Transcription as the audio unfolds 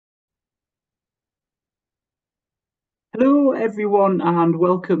Hello, everyone, and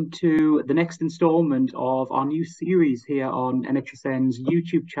welcome to the next installment of our new series here on NHSN's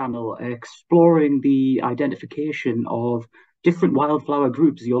YouTube channel, exploring the identification of different wildflower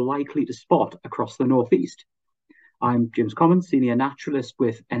groups you're likely to spot across the Northeast. I'm James Common, Senior Naturalist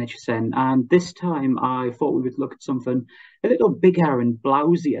with NHSN, and this time I thought we would look at something a little bigger and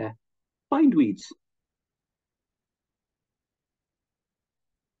blousier, bindweeds.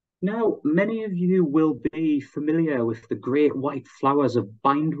 Now, many of you will be familiar with the great white flowers of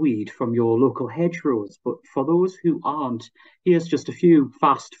bindweed from your local hedgerows, but for those who aren't, here's just a few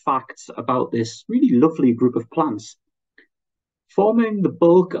fast facts about this really lovely group of plants. Forming the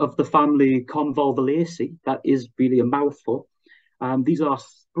bulk of the family Convolvulaceae, that is really a mouthful, these are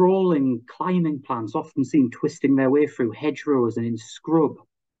sprawling climbing plants, often seen twisting their way through hedgerows and in scrub.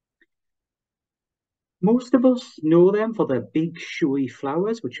 Most of us know them for their big, showy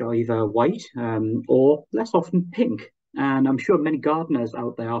flowers, which are either white or less often pink. And I'm sure many gardeners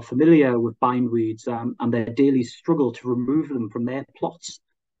out there are familiar with bindweeds and their daily struggle to remove them from their plots.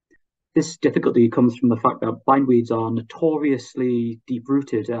 This difficulty comes from the fact that bindweeds are notoriously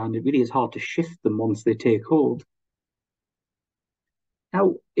deep-rooted, and it really is hard to shift them once they take hold.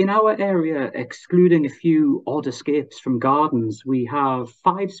 Now, in our area, excluding a few odd escapes from gardens, we have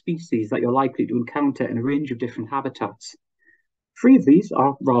 5 species that you're likely to encounter in a range of different habitats. 3 of these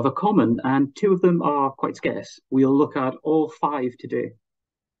are rather common, and 2 of them are quite scarce. We'll look at all 5 today.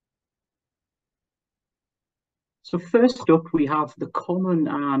 So first up, we have the common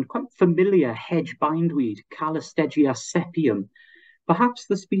and quite familiar hedge bindweed, Calistegia sepium. Perhaps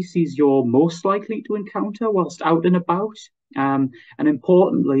the species you're most likely to encounter whilst out and about, and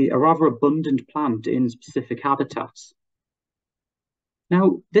importantly, a rather abundant plant in specific habitats.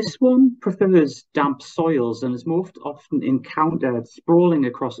 Now, this one prefers damp soils and is most often encountered sprawling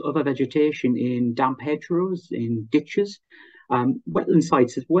across other vegetation in damp hedgerows, in ditches, wetland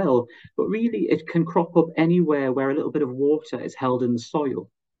sites as well, but really it can crop up anywhere where a little bit of water is held in the soil.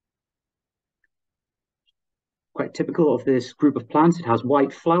 Quite typical of this group of plants, it has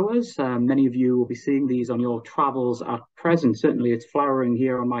white flowers. Many of you will be seeing these on your travels at present. Certainly it's flowering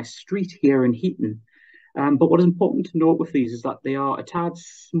here on my street here in Heaton. But what is important to note with these is that they are a tad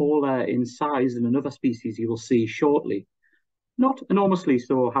smaller in size than another species you will see shortly. Not enormously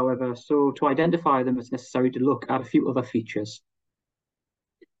so, however, so to identify them it's necessary to look at a few other features.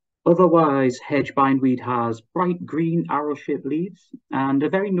 Otherwise, hedge bindweed has bright green arrow-shaped leaves and a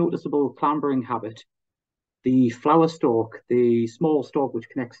very noticeable clambering habit. The flower stalk, the small stalk which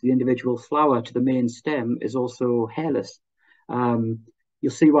connects the individual flower to the main stem, is also hairless.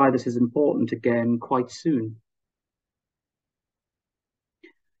 You'll see why this is important again quite soon.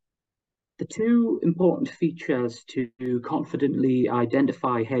 The 2 important features to confidently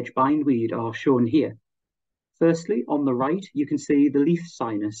identify hedge bindweed are shown here. Firstly, on the right, you can see the leaf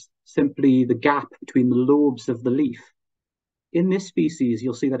sinus, simply the gap between the lobes of the leaf. In this species,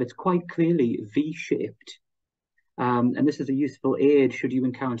 you'll see that it's quite clearly V-shaped. And this is a useful aid should you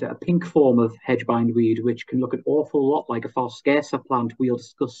encounter a pink form of hedge bindweed, which can look an awful lot like a far scarcer plant we'll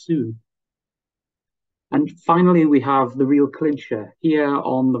discuss soon. And finally, we have the real clincher. Here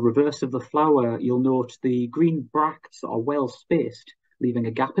on the reverse of the flower, you'll note the green bracts are well spaced, leaving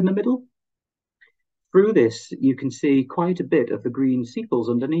a gap in the middle. Through this, you can see quite a bit of the green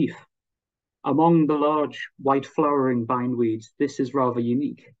sepals underneath. Among the large white flowering bindweeds, this is rather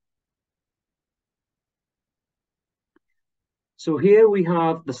unique. So here we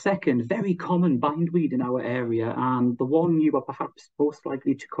have the second very common bindweed in our area, and the one you are perhaps most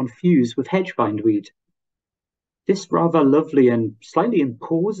likely to confuse with hedge bindweed. This rather lovely and slightly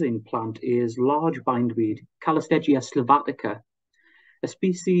imposing plant is large bindweed, Calistegia slavatica, a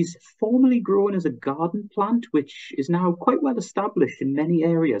species formerly grown as a garden plant, which is now quite well established in many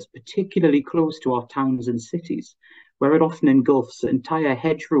areas, particularly close to our towns and cities, where it often engulfs entire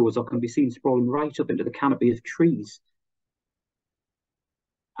hedgerows or can be seen sprawling right up into the canopy of trees.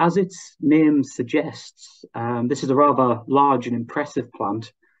 As its name suggests, this is a rather large and impressive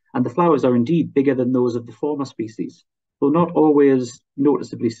plant, and the flowers are indeed bigger than those of the former species, though not always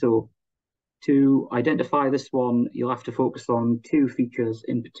noticeably so. To identify this one, you'll have to focus on 2 features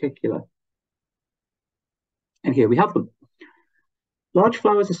in particular. And here we have them. Large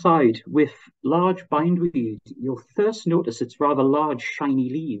flowers aside, with large bindweed, you'll first notice its rather large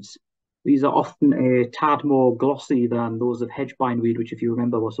shiny leaves. These are often a tad more glossy than those of hedge bindweed, which, if you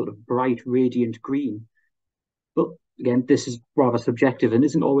remember, were sort of bright, radiant green. But again, this is rather subjective and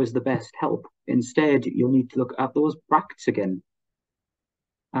isn't always the best help. Instead, you'll need to look at those bracts again.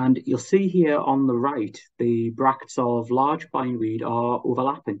 And you'll see here on the right, the bracts of large bindweed are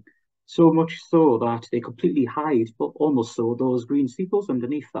overlapping. So much so that they completely hide, but almost so, those green sepals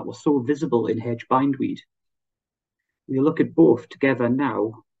underneath that were so visible in hedge bindweed. You look at both together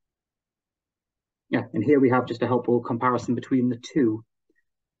now, yeah, and here we have just a helpful comparison between the two.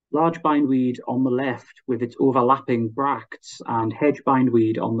 Large bindweed on the left with its overlapping bracts, and hedge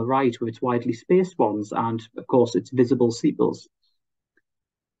bindweed on the right with its widely spaced ones, and of course its visible sepals.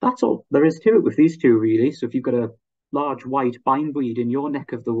 That's all there is to it with these two, really. So if you've got a large white bindweed in your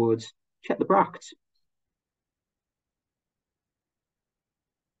neck of the woods, check the bracts.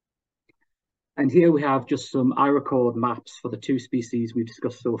 And here we have just some iRecord maps for the two species we've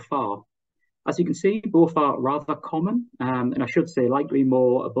discussed so far. As you can see, both are rather common, and I should say likely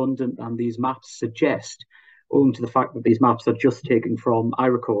more abundant than these maps suggest, owing to the fact that these maps are just taken from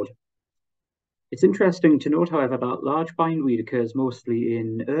iRecord. It's interesting to note, however, that large bindweed occurs mostly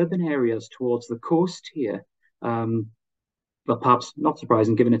in urban areas towards the coast here, but perhaps not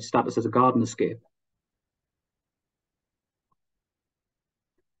surprising given its status as a garden escape.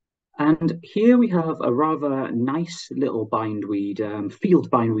 And here we have a rather nice little bindweed,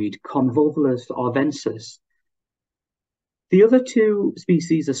 field bindweed, Convolvulus arvensis. The other two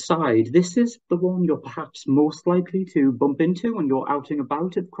species aside, this is the one you're perhaps most likely to bump into when you're outing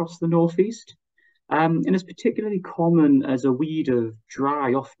about across the northeast. And it's particularly common as a weed of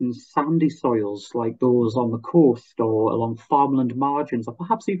dry, often sandy soils like those on the coast or along farmland margins, or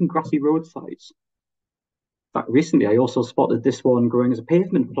perhaps even grassy roadsides. In fact, recently I also spotted this one growing as a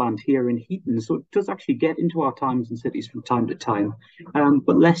pavement plant here in Heaton, so it does actually get into our towns and cities from time to time,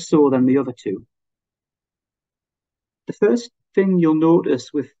 but less so than the other two. The first thing you'll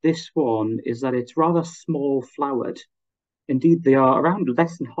notice with this one is that it's rather small flowered. Indeed, they are around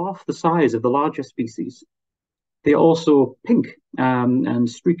less than half the size of the larger species. They are also pink and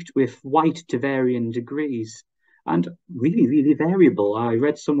streaked with white to varying degrees, and really, really variable. I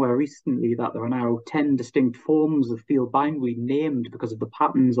read somewhere recently that there are now 10 distinct forms of field bindweed named because of the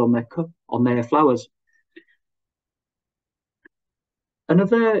patterns on their flowers.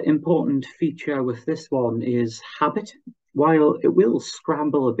 Another important feature with this one is habit. While it will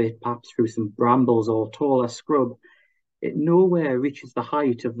scramble a bit, perhaps through some brambles or taller scrub, it nowhere reaches the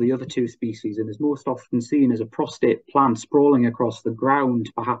height of the other two species and is most often seen as a prostrate plant sprawling across the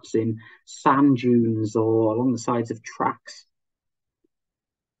ground, perhaps in sand dunes or along the sides of tracks.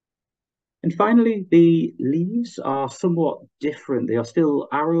 And finally, the leaves are somewhat different. They are still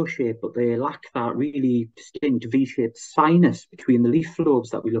arrow-shaped, but they lack that really distinct V-shaped sinus between the leaf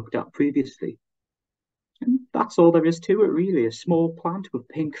lobes that we looked at previously. And that's all there is to it, really. A small plant with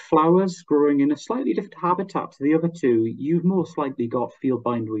pink flowers growing in a slightly different habitat to the other two. You've most likely got field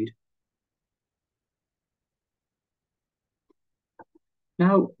bindweed.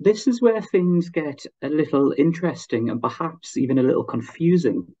 Now, this is where things get a little interesting and perhaps even a little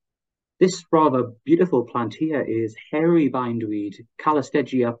confusing. This rather beautiful plant here is hairy bindweed,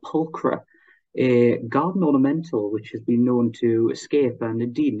 Calistegia pulchra, a garden ornamental which has been known to escape and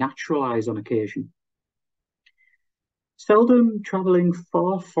indeed naturalize on occasion. Seldom travelling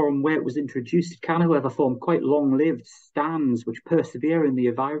far from where it was introduced, it can, however, form quite long-lived stands which persevere in the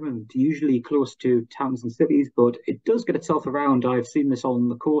environment, usually close to towns and cities, but it does get itself around. I've seen this on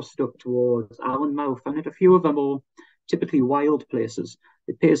the coast up towards Allenmouth and at a few of the more typically wild places.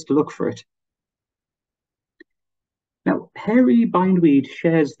 It pays to look for it. Now, hairy bindweed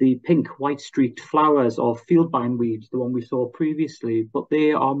shares the pink white-streaked flowers of field bindweed, the one we saw previously, but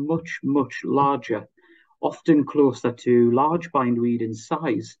they are much, much larger, often closer to large bindweed in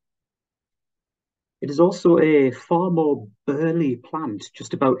size. It is also a far more burly plant.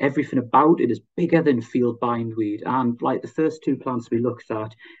 Just about everything about it is bigger than field bindweed, and like the first two plants we looked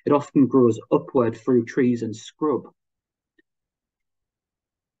at, it often grows upward through trees and scrub.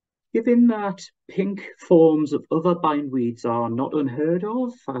 Given that pink forms of other bindweeds are not unheard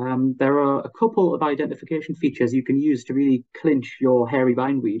of, there are a couple of identification features you can use to really clinch your hairy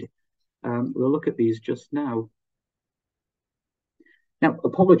bindweed. We'll look at these just now. Now,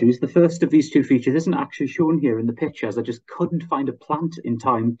 apologies, the first of these two features isn't actually shown here in the picture, as I just couldn't find a plant in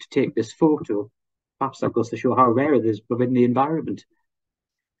time to take this photo. Perhaps that goes to show how rare it is within the environment.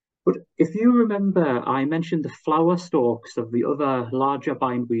 But if you remember, I mentioned the flower stalks of the other larger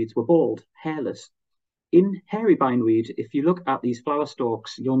bindweeds were bald, hairless. In hairy bindweed, if you look at these flower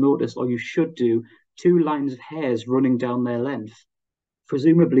stalks, you'll notice, or you should do, two lines of hairs running down their length.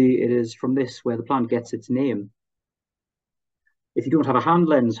 Presumably, it is from this where the plant gets its name. If you don't have a hand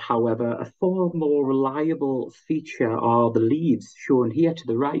lens, however, a far more reliable feature are the leaves shown here to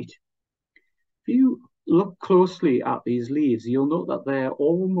the right. If you look closely at these leaves, you'll note that they're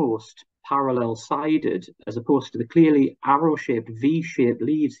almost parallel-sided, as opposed to the clearly arrow-shaped, V-shaped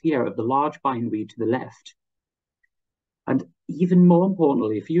leaves here of the large bindweed to the left. And even more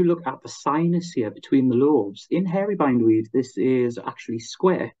importantly, if you look at the sinus here between the lobes, in hairy bindweed, this is actually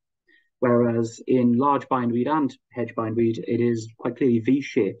square, whereas in large bindweed and hedge bindweed, it is quite clearly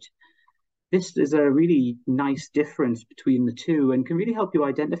V-shaped. This is a really nice difference between the two and can really help you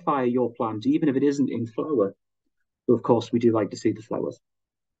identify your plant, even if it isn't in flower. So of course, we do like to see the flowers.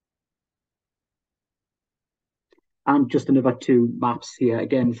 And just another two maps here,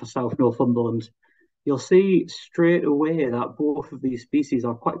 again for South Northumberland. You'll see straight away that both of these species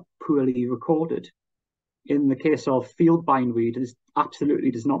are quite poorly recorded. In the case of field bindweed, this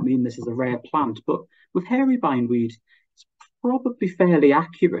absolutely does not mean this is a rare plant, but with hairy bindweed, it's probably fairly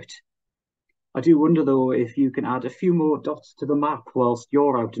accurate. I do wonder, though, if you can add a few more dots to the map whilst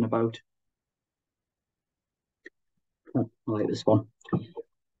you're out and about. Oh, I like this one.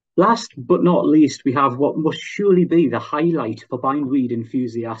 Last but not least, we have what must surely be the highlight for bindweed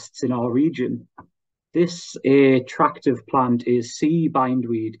enthusiasts in our region. This attractive plant is sea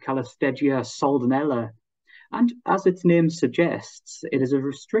bindweed, Calistegia soldanella, and as its name suggests, it is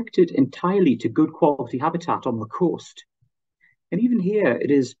restricted entirely to good quality habitat on the coast. And even here, it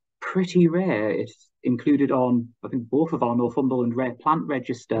is pretty rare. It's included on, I think, both of our Northumberland rare plant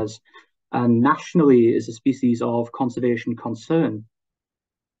registers, and nationally is a species of conservation concern.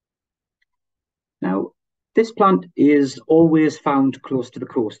 Now, this plant is always found close to the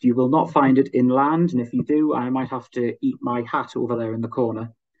coast. You will not find it inland, and if you do, I might have to eat my hat over there in the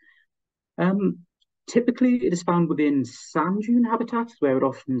corner. Typically, it is found within sand dune habitats, where it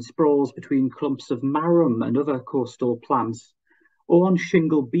often sprawls between clumps of marram and other coastal plants, or on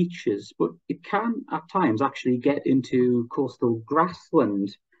shingle beaches, but it can at times actually get into coastal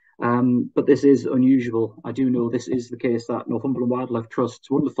grassland. But this is unusual. I do know this is the case at Northumberland Wildlife Trust's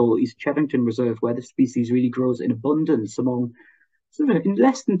wonderful East Chevington Reserve, where the species really grows in abundance among sort of in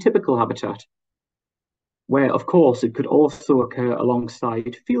less than typical habitat, where of course it could also occur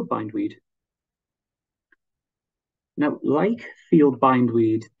alongside field bindweed. Now, like field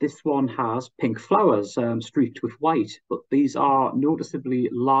bindweed, this one has pink flowers streaked with white, but these are noticeably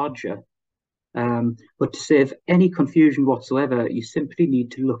larger. But to save any confusion whatsoever, you simply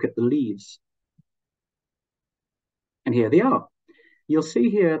need to look at the leaves. And here they are. You'll see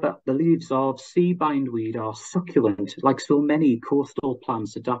here that the leaves of sea bindweed are succulent, like so many coastal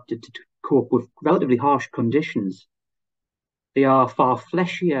plants adapted to cope with relatively harsh conditions. They are far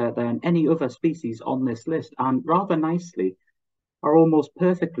fleshier than any other species on this list, and rather nicely, are almost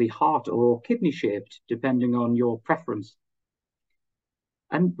perfectly heart or kidney shaped, depending on your preference.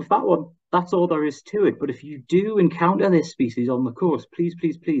 And with that one, that's all there is to it. But if you do encounter this species on the coast, please,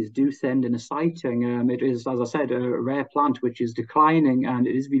 please, please do send in a sighting. It is, as I said, a rare plant which is declining, and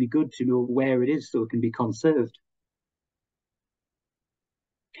it is really good to know where it is so it can be conserved.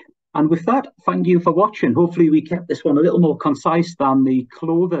 And with that, thank you for watching. Hopefully we kept this one a little more concise than the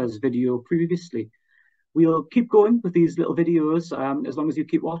clovers video previously. We'll keep going with these little videos as long as you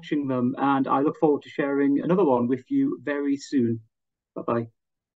keep watching them, and I look forward to sharing another one with you very soon. Bye-bye.